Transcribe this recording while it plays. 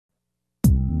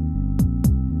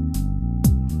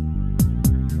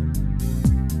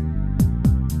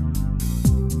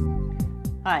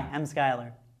Hi, I'm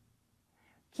Skylar.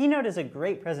 Keynote is a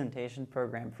great presentation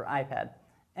program for iPad,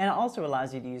 and it also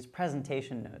allows you to use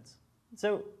presentation notes.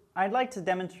 So I'd like to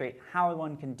demonstrate how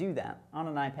one can do that on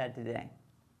an iPad today.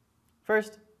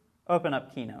 First, open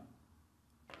up Keynote.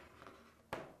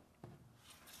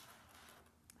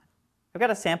 I've got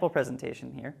a sample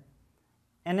presentation here,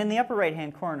 and in the upper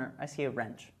right-hand corner, I see a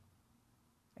wrench.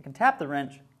 I can tap the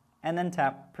wrench and then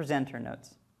tap Presenter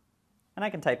Notes, and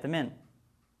I can type them in.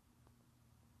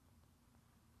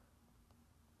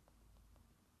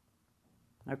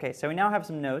 Okay, so we now have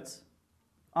some notes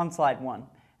on slide 1,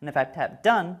 and if I tap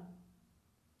Done,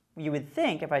 you would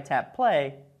think if I tap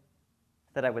Play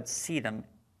that I would see them,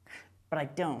 but I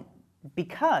don't,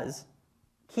 because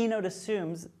Keynote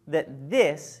assumes that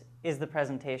this is the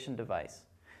presentation device.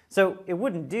 So it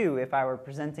wouldn't do if I were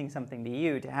presenting something to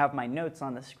you to have my notes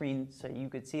on the screen so you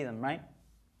could see them, right?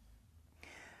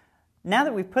 Now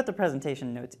that we've put the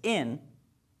presentation notes in,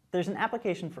 there's an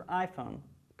application for iPhone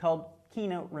called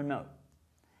Keynote Remote.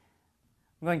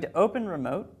 I'm going to open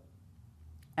Remote,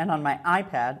 and on my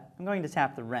iPad, I'm going to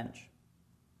tap the wrench.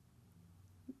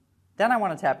 Then I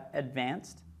want to tap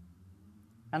Advanced,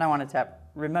 and I want to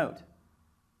tap Remote.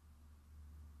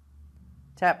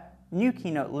 Tap New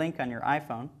Keynote link on your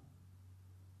iPhone.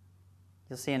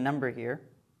 You'll see a number here.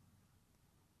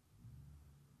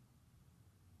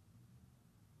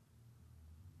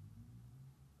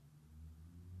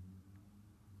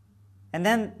 And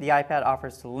then the iPad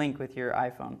offers to link with your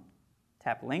iPhone.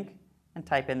 Tap Link and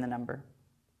type in the number.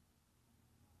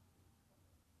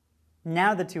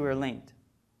 Now the two are linked.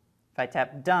 If I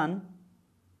tap Done,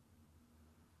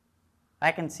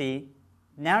 I can see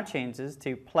now changes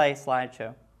to Play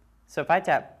Slideshow. So if I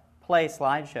tap Play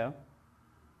Slideshow,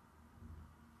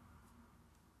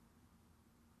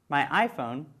 my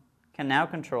iPhone can now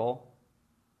control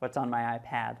what's on my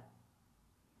iPad.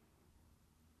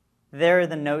 There are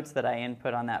the notes that I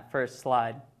input on that first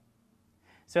slide.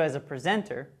 So as a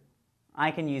presenter, I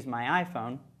can use my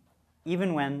iPhone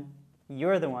even when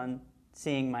you're the one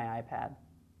seeing my iPad.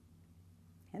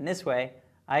 In this way,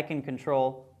 I can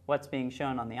control what's being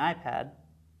shown on the iPad,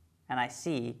 and I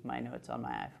see my notes on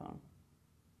my iPhone.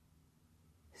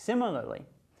 Similarly,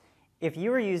 if you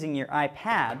were using your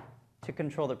iPad to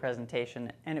control the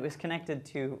presentation and it was connected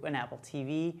to an Apple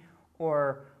TV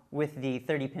or with the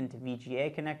 30-pin to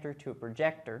VGA connector to a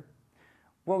projector,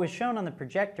 what was shown on the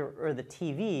projector or the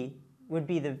TV would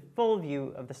be the full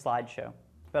view of the slideshow,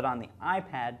 but on the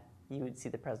iPad, you would see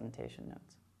the presentation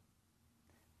notes.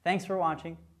 Thanks for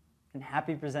watching, and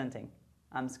happy presenting.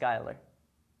 I'm Skylar.